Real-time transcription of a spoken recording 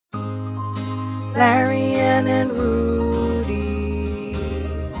Larianne and Roody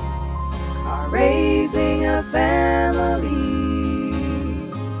are raising a family.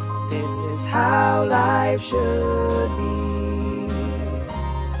 This is how life should be.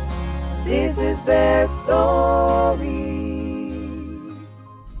 This is their story.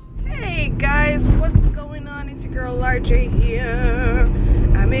 Hey guys, what's going on? It's your girl LarJ here.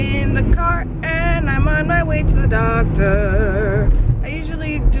 I'm in the car and I'm on my way to the doctor. I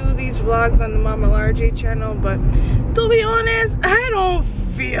usually do these vlogs on the mommalarj channel, but to be honest, I don't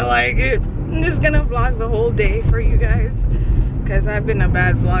feel like it. I'm just gonna vlog the whole day for you guys because I've been a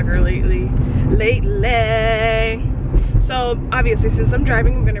bad vlogger lately. So obviously, since I'm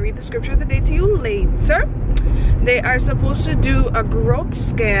driving, I'm gonna read the scripture of the day to you later. They are supposed to do a growth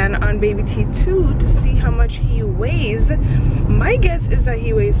scan on baby T2 to see how much he weighs. My guess is that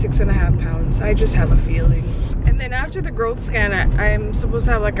he weighs 6.5 pounds. I just have a feeling. And then after the growth scan, I'm supposed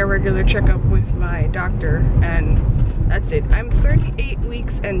to have like a regular checkup with my doctor, and that's it. I'm 38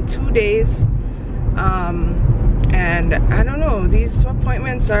 weeks and 2 days. And I don't know, these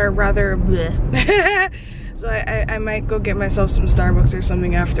appointments are rather bleh. So I might go get myself some Starbucks or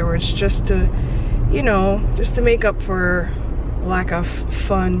something afterwards, just to, you know, just to make up for lack of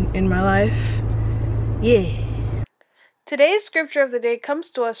fun in my life. Yeah. Today's scripture of the day comes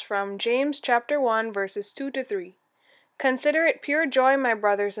to us from James chapter 1 verses 2 to 3. Consider it pure joy, my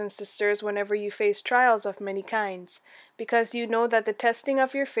brothers and sisters, whenever you face trials of many kinds, because you know that the testing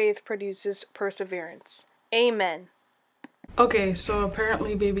of your faith produces perseverance. Amen. Okay, so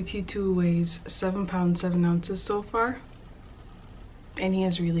apparently baby T2 weighs 7 pounds 7 ounces so far, and he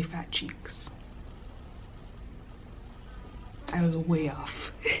has really fat cheeks. I was way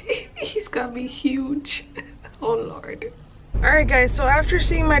off. He's got me huge. Oh Lord. Alright guys, so after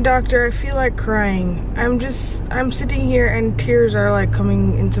seeing my doctor, I feel like crying. I'm sitting here and tears are like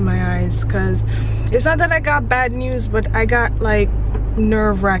coming into my eyes, because it's not that I got bad news, but I got like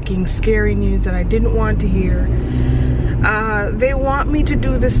nerve-wracking, scary news that I didn't want to hear. They want me to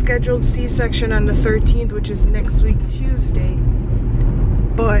do the scheduled C-section on the 13th, which is next week Tuesday,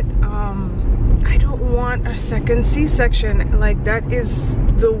 but I don't want a second C-section. Like, that is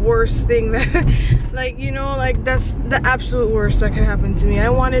the worst thing that like, you know, like that's the absolute worst that could happen to me. I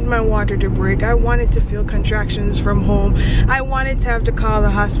wanted my water to break. I wanted to feel contractions from home. I wanted to have to call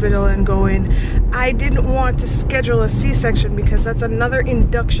the hospital and go in. I didn't want to schedule a C-section because that's another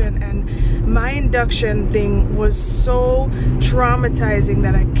induction, and my induction thing was so traumatizing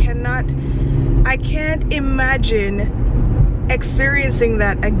that I can't imagine experiencing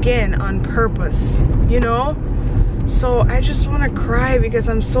that again on purpose, you know? So I just want to cry because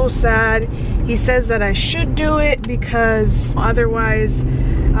I'm so sad. He says that I should do it because otherwise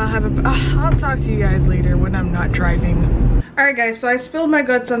I'll talk to you guys later when I'm not driving. Alright guys, so I spilled my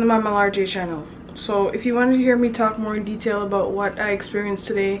guts on the mommalarj channel. So if you want to hear me talk more in detail about what I experienced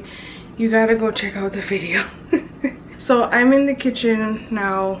today, you gotta go check out the video. So I'm in the kitchen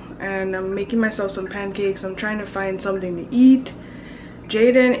now and I'm making myself some pancakes. I'm trying to find something to eat.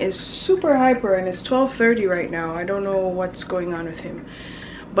 Jaden is super hyper and it's 12:30 right now. I don't know what's going on with him.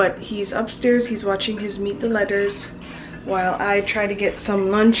 But he's upstairs, he's watching his Meet the Letters while I try to get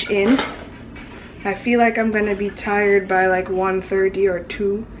some lunch in. I feel like I'm gonna be tired by like 1:30 or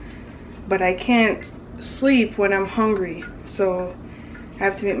 2, but I can't sleep when I'm hungry. So I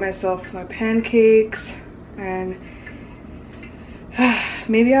have to make myself my pancakes, and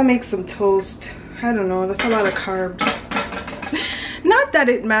maybe I'll make some toast. I don't know, that's a lot of carbs. Not that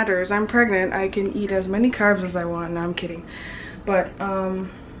it matters, I'm pregnant. I can eat as many carbs as I want. No, I'm kidding. But,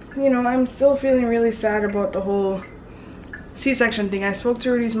 you know, I'm still feeling really sad about the whole C-section thing. I spoke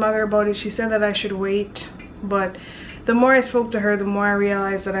to Roody's mother about it. She said that I should wait. But the more I spoke to her, the more I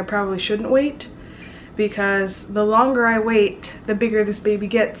realized that I probably shouldn't wait. Because the longer I wait, the bigger this baby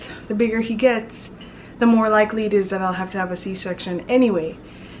gets. The bigger he gets, the more likely it is that I'll have to have a C-section anyway.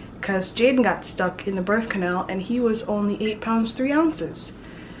 Because Jaden got stuck in the birth canal and he was only 8 pounds 3 ounces.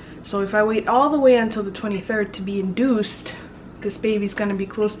 So if I wait all the way until the 23rd to be induced, this baby's gonna be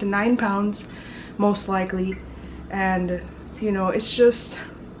close to 9 pounds, most likely. And, you know, it's just,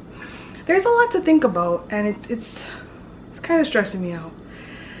 there's a lot to think about, and it's kind of stressing me out.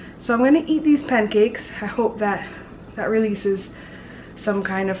 So I'm gonna eat these pancakes. I hope that releases some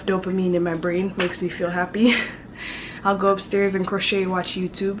kind of dopamine in my brain, makes me feel happy. I'll go upstairs and crochet, watch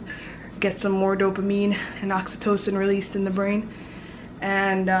YouTube, get some more dopamine and oxytocin released in the brain.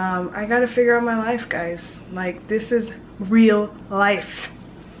 And I gotta figure out my life, guys. Like, this is real life.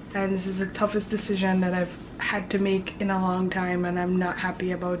 And this is the toughest decision that I've had to make in a long time, and I'm not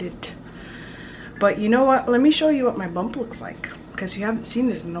happy about it. But you know what? Let me show you what my bump looks like, because you haven't seen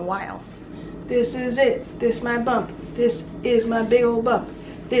it in a while. This is it. This my bump. This is my big old bump.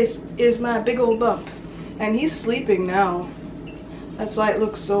 This is my big old bump. And he's sleeping now. That's why it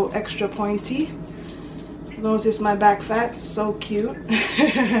looks so extra pointy. Notice my back fat, so cute.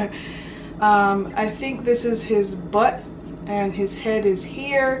 I think this is his butt and his head is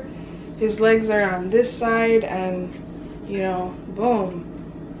here. His legs are on this side and, you know,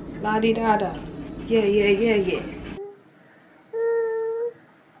 boom. La-di-da-da. Yeah, yeah, yeah, yeah.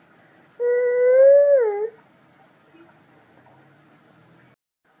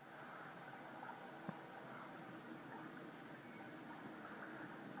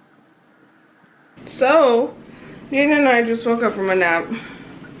 So, Jaden and I just woke up from a nap.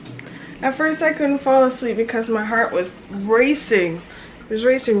 At first I couldn't fall asleep because my heart was racing. It was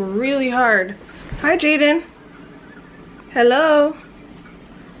racing really hard. Hi Jaden. Hello.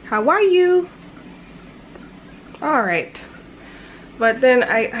 How are you? Alright. But then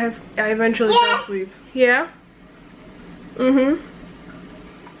I eventually fell asleep. Yeah?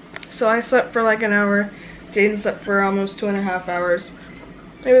 So I slept for like an hour. Jaden slept for almost 2.5 hours.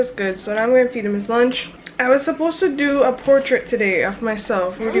 It was good. So now I'm going to feed him his lunch. I was supposed to do a portrait today of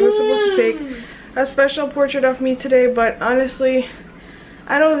myself. Roody was supposed to take a special portrait of me today, but honestly,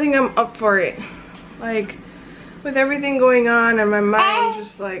 I don't think I'm up for it. Like, with everything going on and my mind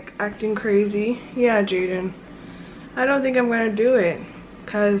just like acting crazy. Yeah, Jaden. I don't think I'm gonna do it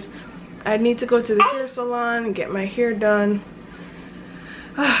because I need to go to the hair salon and get my hair done.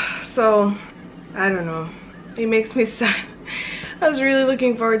 So, I don't know. It makes me sad. I was really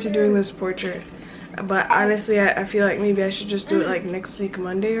looking forward to doing this portrait. But honestly, I feel like maybe I should just do it like next week,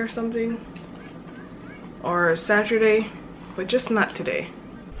 Monday or something. Or Saturday. But just not today.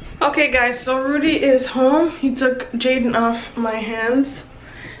 Okay guys, so Roody is home. He took Jaden off my hands.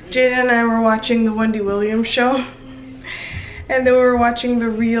 Jaden and I were watching the Wendy Williams show. And then we were watching the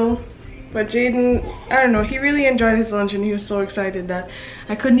reel. But Jaden, I don't know, he really enjoyed his lunch and he was so excited that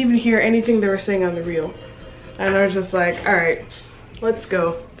I couldn't even hear anything they were saying on the reel. And I was just like, alright, let's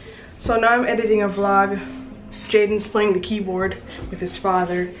go. So now I'm editing a vlog. Jaden's playing the keyboard with his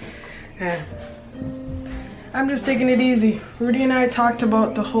father. And I'm just taking it easy. Roody and I talked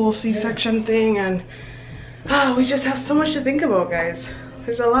about the whole C-section thing and we just have so much to think about, guys.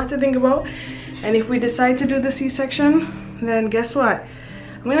 There's a lot to think about. And if we decide to do the C-section, then guess what?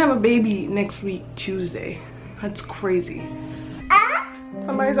 I'm gonna have a baby next week, Tuesday. That's crazy.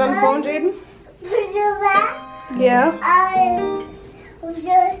 Somebody's on the phone, Jaden? Yeah?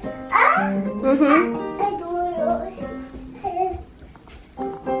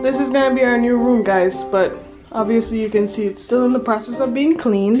 This is gonna be our new room, guys, but obviously you can see it's still in the process of being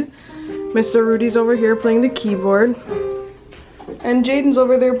cleaned. Mr. Roody's over here playing the keyboard. And Jaden's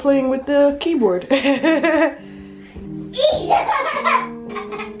over there playing with the keyboard. Yeah.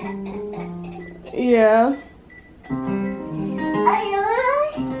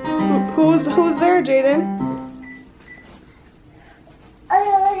 Who's there, Jaden?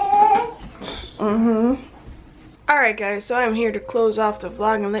 Alright guys, so I'm here to close off the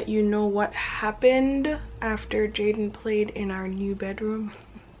vlog and let you know what happened after Jaden played in our new bedroom.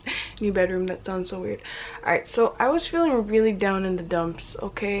 New bedroom, that sounds so weird. Alright, so I was feeling really down in the dumps,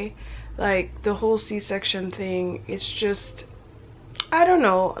 okay? Like, the whole C-section thing, it's just, I don't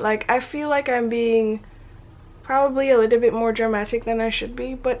know. Like, I feel like I'm being probably a little bit more dramatic than I should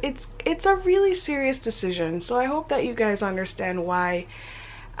be, but it's a really serious decision. So I hope that you guys understand why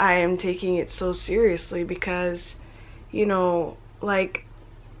I am taking it so seriously, because, you know, like,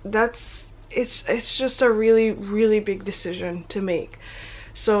 it's just a really big decision to make.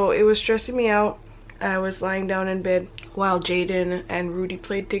 So it was stressing me out. I was lying down in bed while Jaden and Roody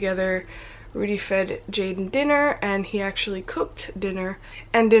played together. Roody fed Jaden dinner and he actually cooked dinner,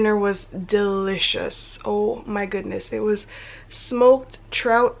 and dinner was delicious. Oh my goodness, it was smoked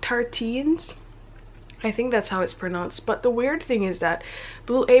trout tartines. I think that's how it's pronounced. But the weird thing is that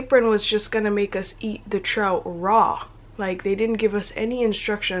Blue Apron was just gonna make us eat the trout raw. Like, they didn't give us any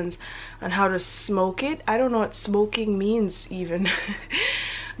instructions on how to smoke it. I don't know what smoking means even.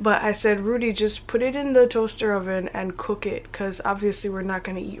 But I said, Roody, just put it in the toaster oven and cook it, because obviously we're not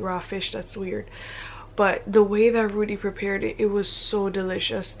gonna eat raw fish. That's weird. But the way that Roody prepared it, it was so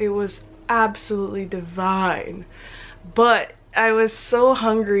delicious. It was absolutely divine. But I was so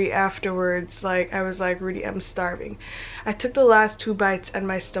hungry afterwards. Like, I was like, Roody, I'm starving. I took the last 2 bites and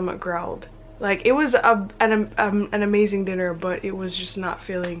my stomach growled. Like, it was an amazing dinner, but it was just not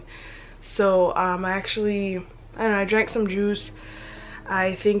filling. So I actually, I don't know, I drank some juice.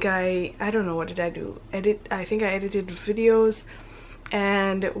 I think I don't know, what did I do? I think I edited videos,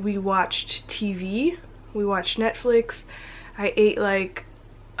 and we watched TV. We watched Netflix. I ate like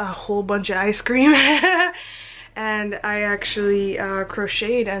a whole bunch of ice cream. And I actually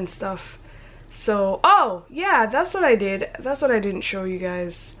crocheted and stuff. So, oh yeah, that's what I did. That's what I didn't show you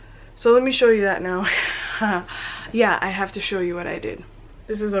guys. So let me show you that now. Yeah, I have to show you what I did.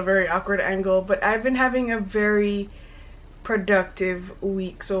 This is a very awkward angle, but I've been having a very productive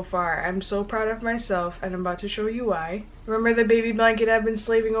week so far. I'm so proud of myself, and I'm about to show you why. Remember the baby blanket I've been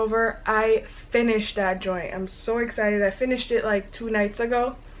slaving over? I finished that joint. I'm so excited. I finished it like 2 nights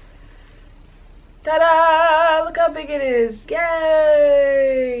ago. Ta-da! Look how big it is.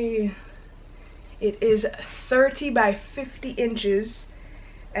 Yay! It is 30 by 50 inches,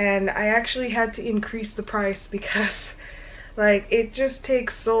 and I actually had to increase the price because like it just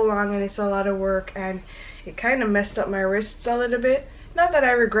takes so long and it's a lot of work, and it kind of messed up my wrists a little bit. Not that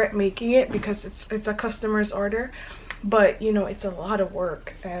I regret making it because it's a customer's order, but you know, it's a lot of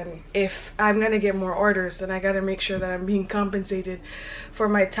work, and if I'm gonna get more orders, then I gotta make sure that I'm being compensated for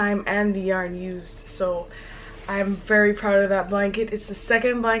my time and the yarn used. So I'm very proud of that blanket. It's the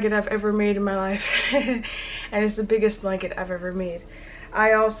 2nd blanket I've ever made in my life and it's the biggest blanket I've ever made.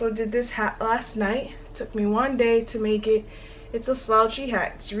 I also did this hat last night. It took me 1 day to make it. It's a slouchy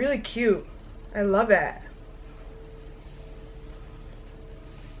hat. It's really cute. I love it.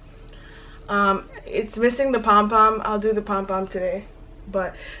 It's missing the pom-pom. I'll do the pom-pom today,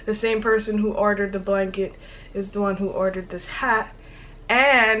 but the same person who ordered the blanket is the one who ordered this hat,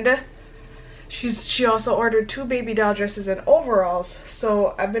 and she also ordered 2 baby doll dresses and overalls.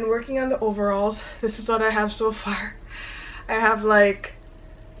 So I've been working on the overalls. This is what I have so far. I have like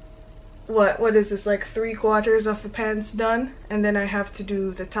what is this, like 3/4 of the pants done, and then I have to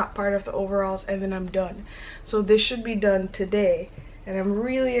do the top part of the overalls, and then I'm done. So this should be done today, and I'm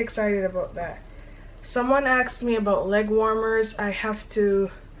really excited about that. Someone asked me about leg warmers. I have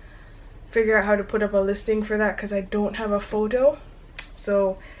to figure out how to put up a listing for that because I don't have a photo.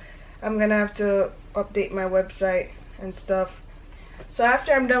 So I'm gonna have to update my website and stuff. So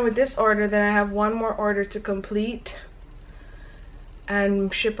after I'm done with this order, then I have 1 more order to complete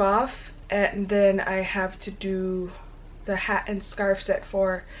and ship off, and then I have to do the hat and scarf set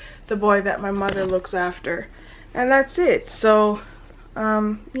for the boy that my mother looks after, and that's it. So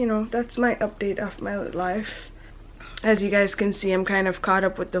you know, that's my update of my life. As you guys can see, I'm kind of caught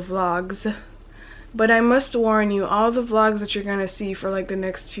up with the vlogs, but I must warn you, all the vlogs that you're gonna see for like the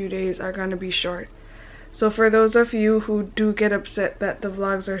next few days are gonna be short. So for those of you who do get upset that the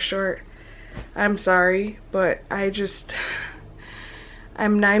vlogs are short, I'm sorry, but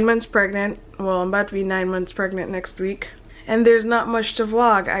I'm 9 months pregnant. Well, I'm about to be 9 months pregnant next week, and there's not much to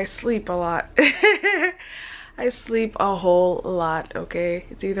vlog. I sleep a lot. I sleep a whole lot, okay?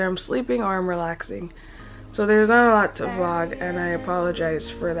 It's either I'm sleeping or I'm relaxing. So there's not a lot to vlog, and I apologize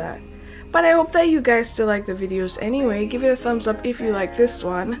for that. But I hope that you guys still like the videos anyway. Give it a thumbs up if you like this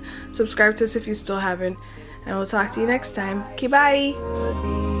one. Subscribe to us if you still haven't. And we'll talk to you next time. Okay, bye!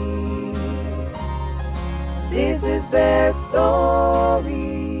 This is their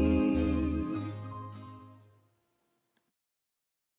story.